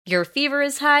Your fever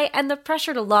is high, and the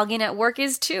pressure to log in at work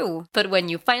is too. But when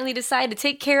you finally decide to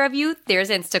take care of you, there's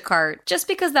Instacart. Just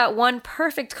because that one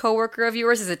perfect coworker of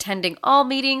yours is attending all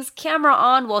meetings, camera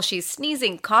on while she's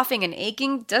sneezing, coughing, and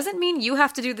aching, doesn't mean you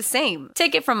have to do the same.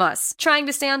 Take it from us. Trying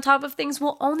to stay on top of things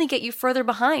will only get you further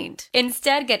behind.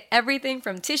 Instead, get everything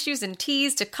from tissues and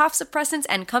teas to cough suppressants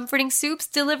and comforting soups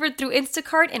delivered through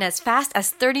Instacart in as fast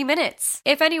as 30 minutes.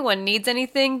 If anyone needs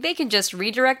anything, they can just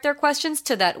redirect their questions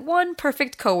to that one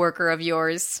perfect coworker of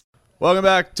yours. Welcome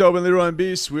back, Tobin, Leroy, and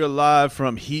Beast. We are live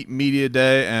from Heat Media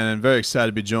Day, and I'm very excited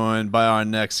to be joined by our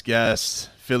next guest,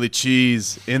 Philly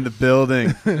Cheese, in the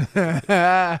building.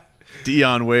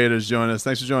 Dion Waiiters joining us.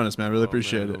 Thanks for joining us, man. Really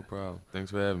appreciate it. No problem.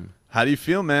 Thanks for having me. How do you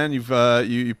feel, man? You've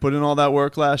you put in all that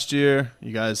work last year.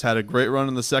 You guys had a great run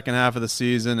in the second half of the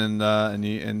season,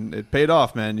 and it paid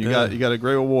off, man. You got a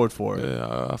great reward for it.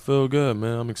 Yeah, I feel good,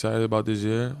 man. I'm excited about this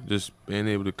year. Just being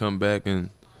able to come back and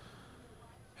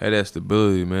have that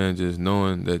stability, man. Just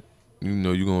knowing that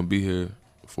you're gonna be here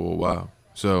for a while.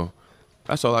 So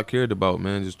that's all I cared about,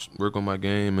 man. Just work on my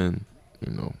game and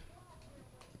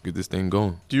get this thing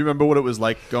going. Do you remember what it was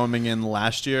like going in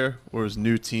last year, where it was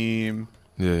new team?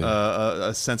 Yeah.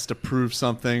 A sense to prove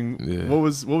something. Yeah. What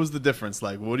was the difference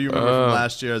like? What do you remember from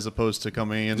last year as opposed to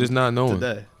coming in just not knowing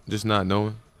today? Just not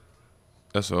knowing.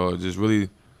 That's all. Just really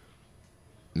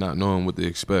not knowing what to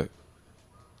expect.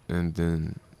 And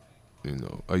then,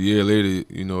 a year later,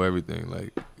 you know everything.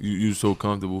 Like you so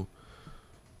comfortable.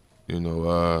 It's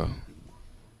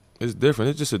different.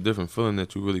 It's just a different feeling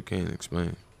that you really can't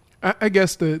explain. I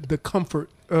guess the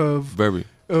comfort of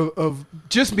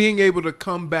just being able to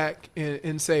come back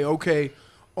and say, okay,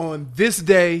 on this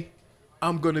day,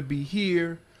 I'm going to be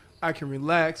here. I can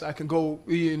relax. I can go,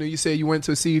 you say you went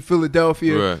to see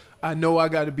Philadelphia. Right. I know I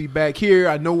got to be back here.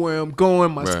 I know where I'm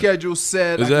going. My schedule's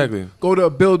set. Exactly. I can go to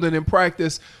a building and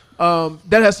practice. That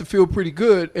has to feel pretty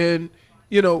good. And,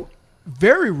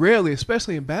 very rarely,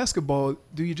 especially in basketball,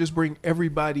 do you just bring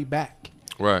everybody back.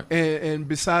 Right. And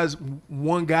besides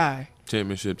one guy.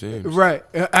 Championship teams. Right.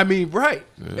 I mean, right.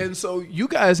 Yeah. And so you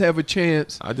guys have a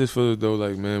chance. I just feel as though,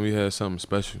 like, man, we had something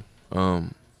special.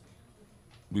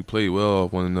 We played well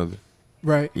off one another.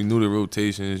 Right. We knew the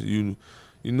rotations. You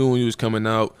knew when you was coming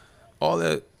out. All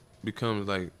that becomes,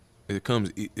 like, it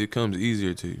comes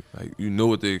easier to you. Like, you know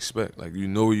what to expect. Like, you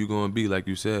know where you're going to be, like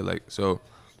you said. Like, so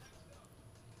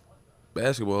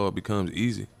basketball becomes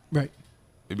easy. Right.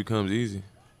 It becomes easy.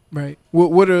 Right.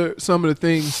 What are some of the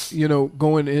things,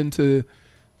 going into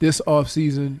this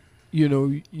offseason,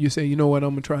 you say, you know what,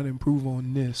 I'm going to try to improve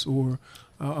on this, or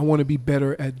I want to be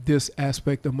better at this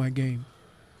aspect of my game?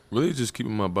 Really just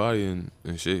keeping my body in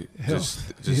shape.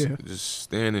 Just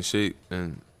staying in shape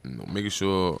and making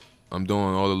sure I'm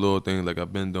doing all the little things like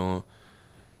I've been doing,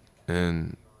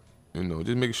 and, just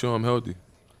making sure I'm healthy.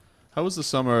 How was the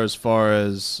summer as far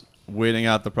as waiting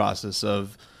out the process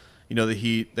of – the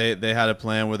Heat, they had a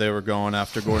plan where they were going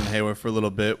after Gordon Hayward for a little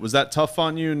bit. Was that tough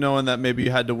on you, knowing that maybe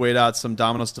you had to wait out some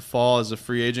dominoes to fall as a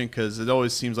free agent? Because it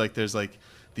always seems like there's like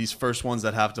these first ones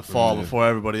that have to fall before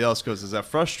everybody else goes. Is that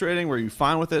frustrating? Were you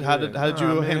fine with it? How did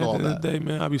you handle all that? At the end of the day,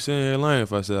 man, I'd be saying here lying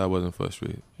if I said I wasn't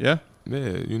frustrated. Yeah?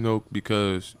 Yeah,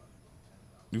 because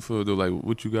you feel though like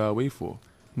what you got to wait for.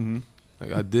 Mm-hmm.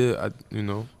 Like I did,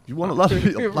 You won a lot of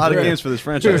games for this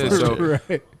franchise.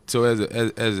 So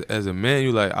as a man,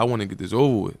 you like, I want to get this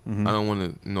over with. Mm-hmm. I don't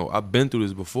want to, I've been through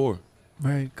this before.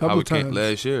 Right, couple times.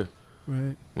 Last year.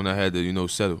 Right. When I had to,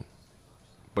 settle.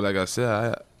 But like I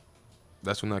said,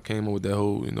 that's when I came up with that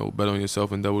whole, bet on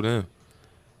yourself and double down.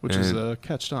 Which is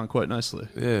catched on quite nicely.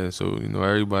 Yeah, so,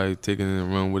 everybody taking it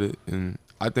and run with it. And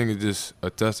I think it's just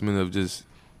a testament of just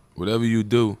whatever you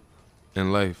do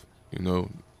in life,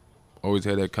 always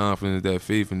have that confidence, that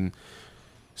faith. And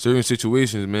certain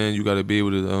situations, man, you got to be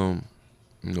able to,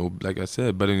 like I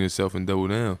said, bet on yourself and double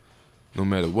down no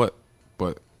matter what.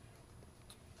 But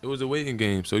it was a waiting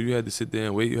game, so you had to sit there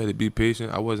and wait. You had to be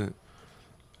patient. I wasn't.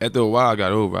 After a while, I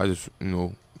got over. I just,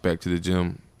 back to the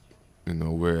gym,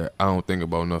 where I don't think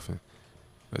about nothing.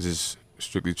 I just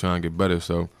strictly trying to get better.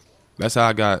 So that's how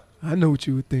I got. I know what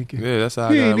you were thinking. Yeah, that's how I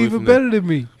got. He ain't even better than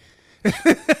me.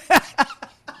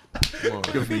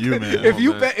 Good for you, man. If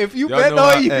you bet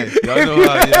on you, y'all know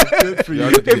how I am. Good for you.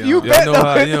 If you bet y'all know how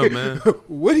I on am, man.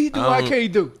 What he do, I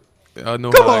can't do. Y'all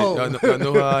know Come how on. y'all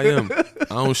know how I am.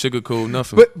 I don't sugarcoat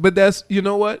nothing. But that's, you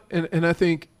know what, and I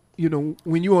think,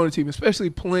 when you're on a team, especially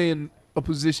playing a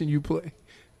position you play,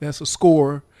 that's a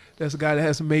scorer, that's a guy that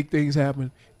has to make things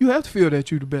happen. You have to feel that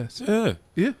you're the best. Yeah.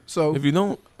 Yeah. So if you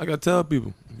don't, I gotta tell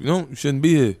people, if you don't, you shouldn't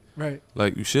be here. Right.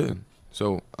 Like you shouldn't.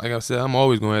 So like I said, I'm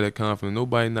always gonna have that confidence.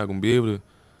 Nobody not gonna be able to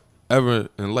ever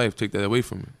in life take that away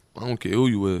from me. I don't care who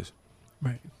you is.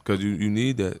 Right. Because you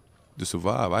need that to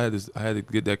survive. I had to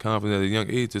get that confidence at a young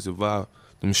age to survive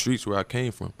them streets where I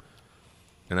came from.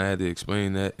 And I had to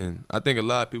explain that. And I think a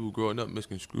lot of people growing up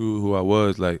misconstrued who I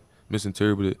was, like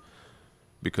misinterpreted,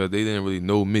 because they didn't really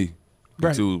know me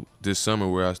until this summer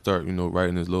where I start,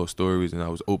 writing these little stories and I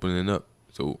was opening up.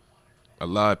 So a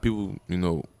lot of people,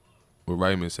 would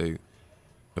write me and say,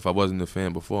 if I wasn't a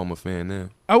fan before, I'm a fan now.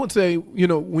 I would say,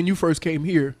 when you first came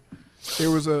here,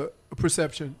 there was a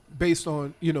perception based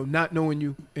on, not knowing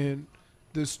you and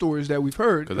the stories that we've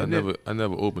heard. Because I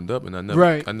never opened up and I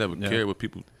never cared what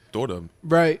people thought of me.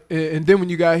 Right. And then when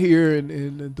you got here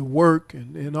and the work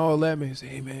and all that, man, say,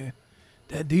 hey, man,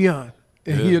 that Dion.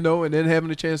 And, and then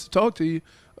having a chance to talk to you,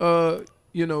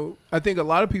 I think a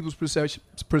lot of people's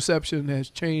perception has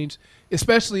changed,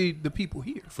 especially the people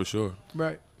here. For sure.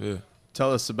 Right. Yeah.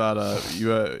 Tell us about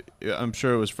you. I'm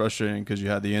sure it was frustrating because you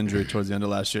had the injury towards the end of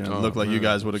last year, and it looked like you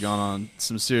guys would have gone on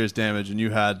some serious damage. And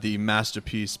you had the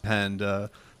masterpiece penned that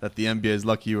the NBA is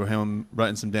lucky you were him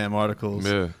writing some damn articles.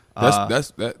 Yeah,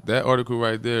 that article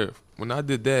right there. When I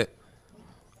did that,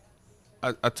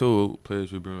 I told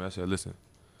players who bring me, I said, listen,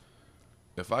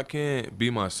 if I can't be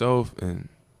myself and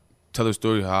tell a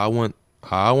story how I want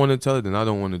to tell it, then I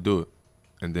don't want to do it.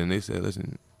 And then they said,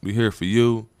 listen, we're here for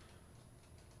you.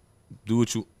 Do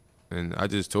what you, and I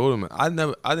just told them I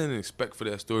didn't expect for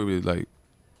that story to like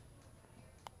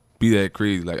be that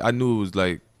crazy. Like I knew it was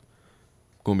like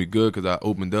gonna be good because I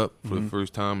opened up for the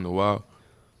first time in a while.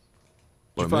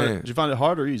 But did you find it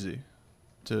hard or easy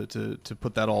to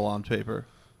put that all on paper?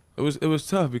 It was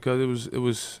tough because it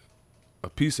was a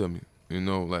piece of me,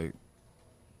 like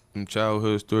some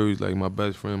childhood stories, like my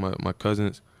best friend, my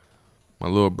cousins, my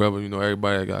little brother,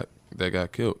 everybody that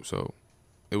got killed. So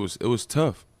it was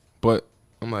tough. But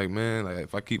I'm like, man, like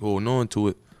if I keep holding on to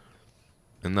it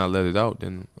and not let it out,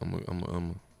 then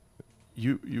I'm.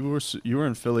 You were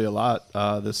in Philly a lot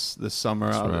this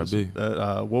summer. That's where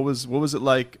I be. What was it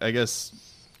like? I guess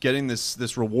getting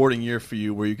this rewarding year for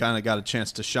you, where you kind of got a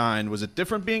chance to shine. Was it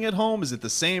different being at home? Is it the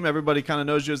same? Everybody kind of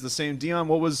knows you as the same Dion.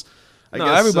 What was? I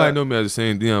guess everybody know me as the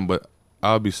same Dion, but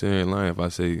I'll be saying lying if I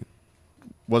say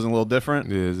wasn't a little different.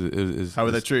 Yeah, how were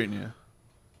they treating you?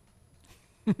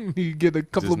 You get a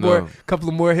couple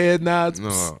of more head nods. No.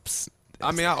 Psst, psst.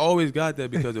 I mean, I always got that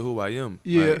because of who I am.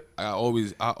 Yeah.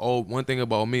 Like, one thing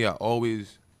about me, I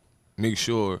always make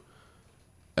sure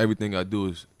everything I do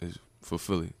is for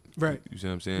Philly. Right. You see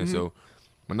what I'm saying? So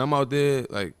when I'm out there,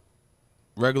 like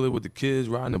regular with the kids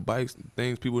riding the bikes,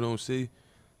 things people don't see,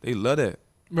 they love that.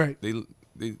 Right. They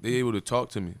able to talk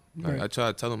to me. Like Right. I try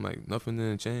to tell them like nothing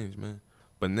didn't change, man.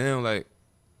 But now like,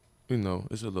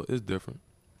 it's different.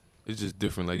 It's just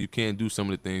different. Like you can't do some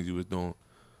of the things you was doing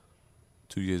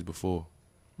 2 years before.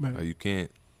 Right. Like you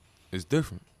can't. It's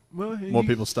different. Well, More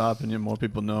people stopping you, more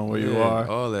people knowing where you are.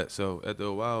 All that. So after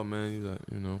a while, man,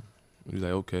 you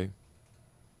like, okay,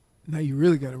 now you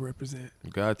really got to represent.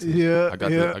 you got to. Yeah,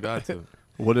 I got to.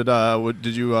 What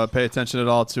did you pay attention at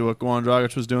all to what Goran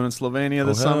Dragic was doing in Slovenia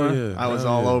this hell summer? yeah, I was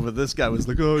hell all yeah. over. This guy was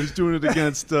like, oh, he's doing it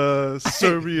against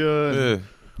Serbia and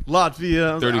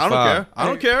Latvia. I was like, 35. I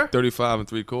don't care. 35 and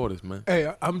 3/4, man.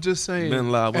 Hey, I'm just saying.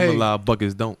 Men lie, women lie,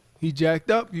 buckets don't. He jacked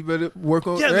up. You better work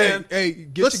on. Yeah, hey, man. hey,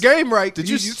 get your game right. Did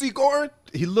you see Goran?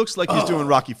 He looks like he's doing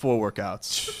Rocky IV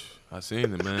workouts. I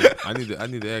seen it, man. I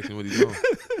need to ask him what he's doing.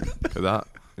 Cause I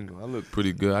look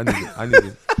pretty good. I need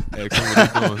to ask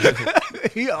him what he's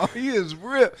doing. he is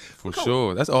ripped. For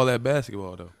sure. That's all that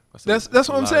basketball though. That's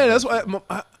what I'm saying. That's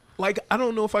why I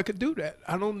don't know if I could do that.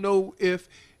 I don't know if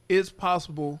it's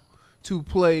possible to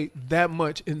play that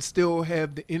much and still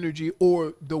have the energy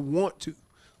or the want to.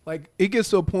 Like it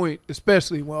gets to a point,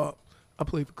 especially while I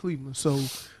played for Cleveland, so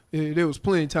there was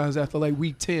plenty of times after like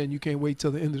week 10, you can't wait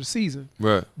till the end of the season.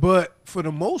 Right. But for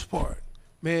the most part,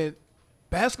 man,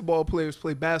 basketball players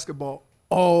play basketball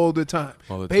all the time.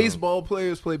 Baseball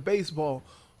players play baseball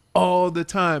all the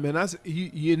time, and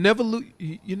you never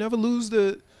lose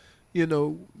the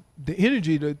the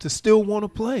energy to still want to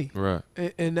play. Right.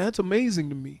 And that's amazing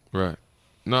to me. Right.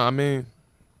 No, I mean,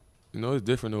 it's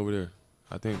different over there.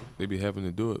 I think they be having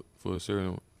to do it for a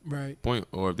certain point,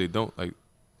 or if they don't, like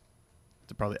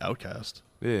They're probably outcast.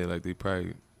 Yeah, like they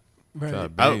probably Right. try to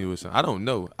ban you or something. I don't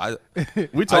know. I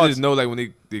We I just know like when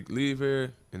they leave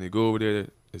here and they go over there,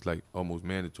 it's like almost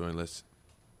mandatory unless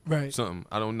Right. something.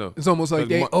 I don't know. It's almost like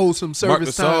they Marc- owe some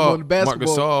service time on the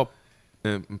basketball. Marc Gasol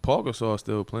and Paul Gasol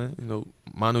still playing.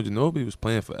 Manu Ginobili was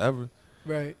playing forever.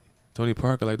 Right. Tony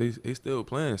Parker, like they still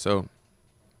playing. So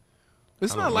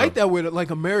It's I not don't like know. that with like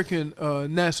American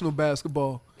national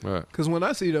basketball. Right. Because when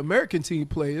I see the American team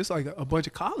play, it's like a bunch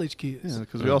of college kids. Yeah,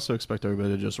 because we also expect everybody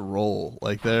to just roll.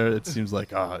 Like there, it seems like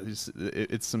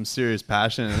it's some serious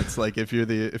passion. And it's like if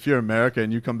you're America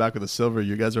and you come back with a silver,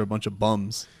 you guys are a bunch of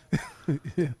bums.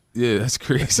 Yeah, that's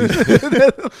crazy.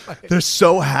 They're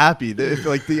so happy.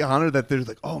 Like the honor that they're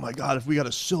like, oh my God, if we got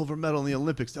a silver medal in the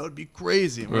Olympics, that would be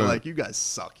crazy. And we're like, you guys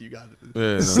suck. You got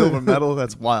a silver medal.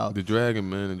 That's wild. The Dragon,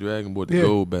 man. The Dragon brought the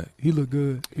gold back. He looked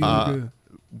good. He looked good.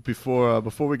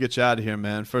 Before we get you out of here,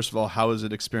 man, first of all, how was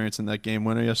it experiencing that game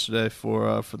winner yesterday for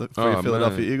your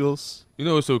Philadelphia Eagles? You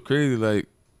know, it's so crazy, like,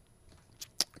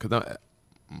 because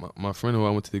my friend who I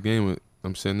went to the game with,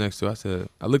 I'm sitting next to,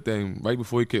 I looked at him right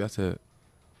before he kicked. I said,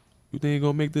 you think you're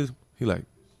going to make this? He like,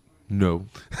 no.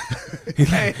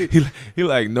 he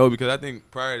like, no, because I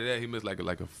think prior to that, he missed like a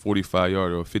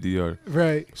 45-yard or a 50-yard.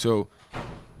 Right. So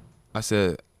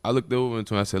I looked over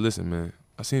into him. I said, listen, man,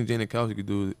 I seen Janikowski could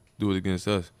do it against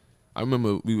us. I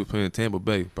remember we were playing Tampa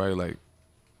Bay probably like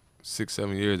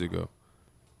 6-7 years ago.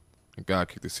 And God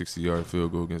kicked a 60-yard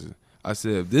field goal against us. I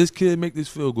said, if this kid make this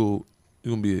field goal, he's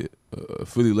going to be a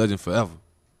Philly legend forever.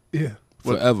 Yeah.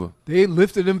 Forever. They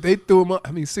lifted him. They threw him up.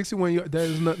 I mean, 61 yards, that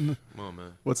is nothing. Come on,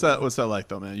 man. What's that like,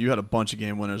 though, man? You had a bunch of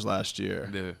game winners last year.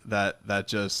 Yeah. That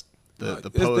just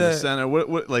the pose center.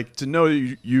 What like to know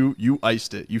you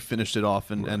iced it, you finished it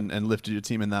off and lifted your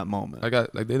team in that moment.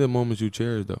 They're the moments you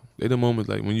cherish though. They're the moments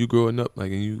like when you growing up,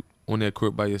 like and you on that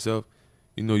court by yourself,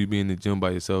 you know you be in the gym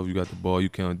by yourself, you got the ball, you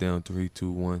count down 3,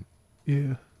 2, 1.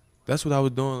 Yeah. That's what I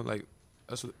was doing. Like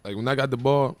when I got the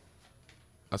ball,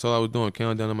 that's all I was doing,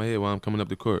 counting down in my head while I'm coming up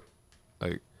the court.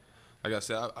 Like I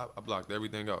said, I blocked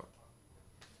everything out.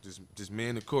 Just me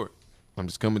in the court. I'm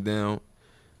just coming down.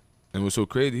 And what's so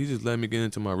crazy, he just let me get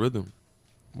into my rhythm.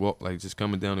 Just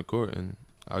coming down the court, and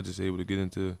I was just able to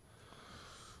get to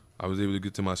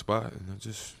my spot, and I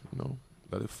just,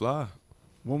 let it fly.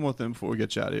 One more thing before we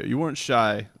get you out of here. You weren't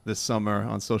shy this summer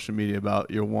on social media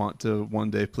about your want to one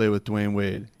day play with Dwayne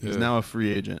Wade. He's now a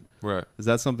free agent. Right. Is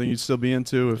that something you'd still be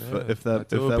into if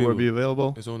that were to be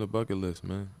available? It's on the bucket list,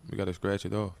 man. We got to scratch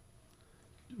it off.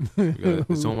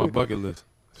 It's on my bucket list.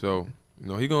 So, he's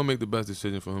going to make the best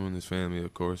decision for him and his family,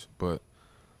 of course. But,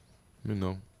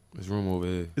 there's room over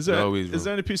there. Is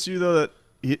there any piece of you, though, that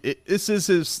this is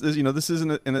this is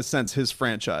in a sense his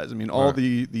franchise? I mean, all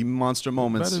the monster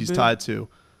moments he's tied to.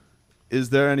 Is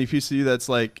there any piece of you that's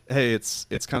like, hey, it's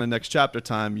kind of next chapter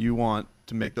time? You want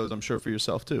to make those, I'm sure, for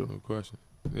yourself, too. No question.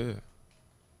 Yeah.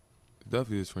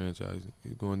 Definitely his franchise.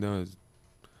 He's going down as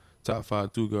top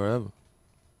 5 two-guard ever.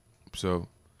 So,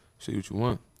 say what you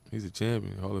want. He's a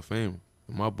champion, Hall of Famer.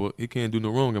 In my book, he can't do no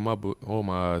wrong in my book. Oh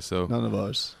my eyes, so none of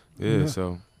ours. Yeah,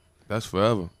 so that's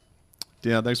forever.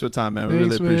 Dion, thanks for the time, man. We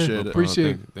really appreciate it.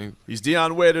 Appreciate it. He's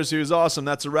Dion Waiiters. He was awesome.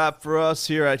 That's a wrap for us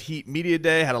here at Heat Media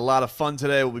Day. Had a lot of fun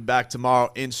today. We'll be back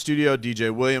tomorrow in studio.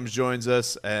 DJ Williams joins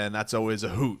us, and that's always a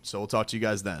hoot. So we'll talk to you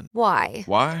guys then. Why?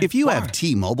 If you have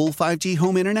T-Mobile 5G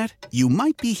home internet, you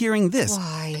might be hearing this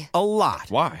a lot.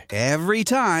 Why? Every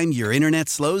time your internet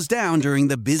slows down during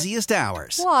the busiest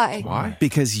hours. Why?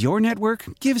 Because your network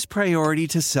gives priority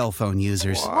to cell phone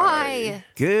users. Why?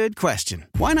 Good question.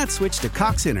 Why not switch to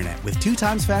Cox Internet with 2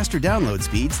 times faster download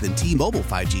speeds than T-Mobile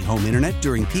 5G home internet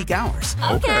during peak hours?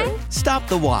 Okay. Stop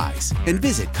the whys and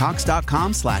visit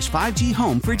cox.com/5G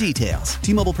home for details.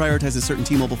 T-Mobile prioritizes certain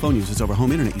T-Mobile phone users over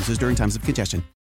home internet users during times of congestion.